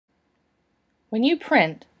When you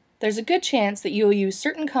print, there's a good chance that you will use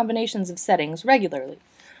certain combinations of settings regularly.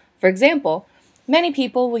 For example, many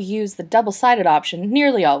people will use the double-sided option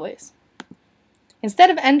nearly always. Instead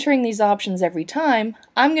of entering these options every time,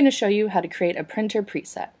 I'm going to show you how to create a printer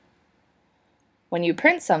preset. When you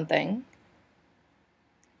print something,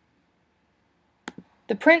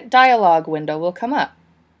 the print dialog window will come up.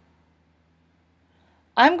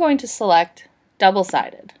 I'm going to select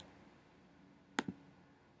double-sided.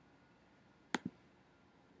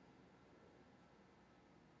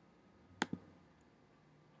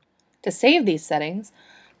 To save these settings,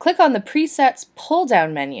 click on the Presets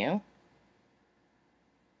pull-down menu,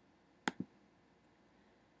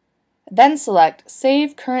 then select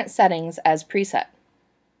Save Current Settings as Preset.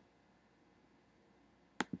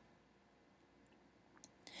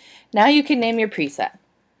 Now you can name your preset.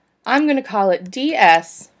 I'm going to call it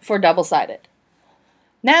DS for double-sided.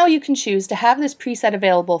 Now you can choose to have this preset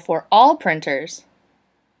available for all printers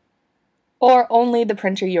or only the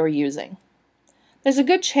printer you're using. There's a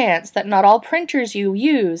good chance that not all printers you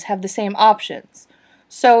use have the same options.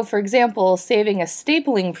 So, for example, saving a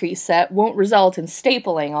stapling preset won't result in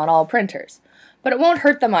stapling on all printers, but it won't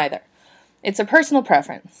hurt them either. It's a personal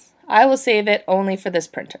preference. I will save it only for this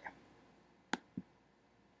printer.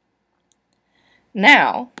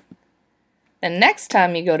 Now, the next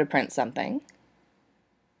time you go to print something,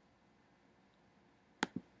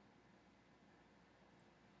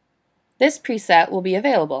 this preset will be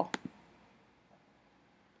available.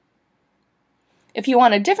 If you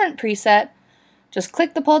want a different preset, just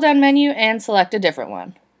click the pull-down menu and select a different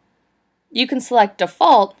one. You can select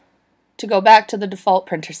Default to go back to the default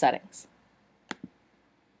printer settings.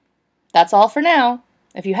 That's all for now.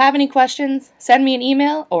 If you have any questions, send me an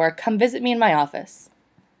email or come visit me in my office.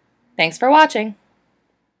 Thanks for watching.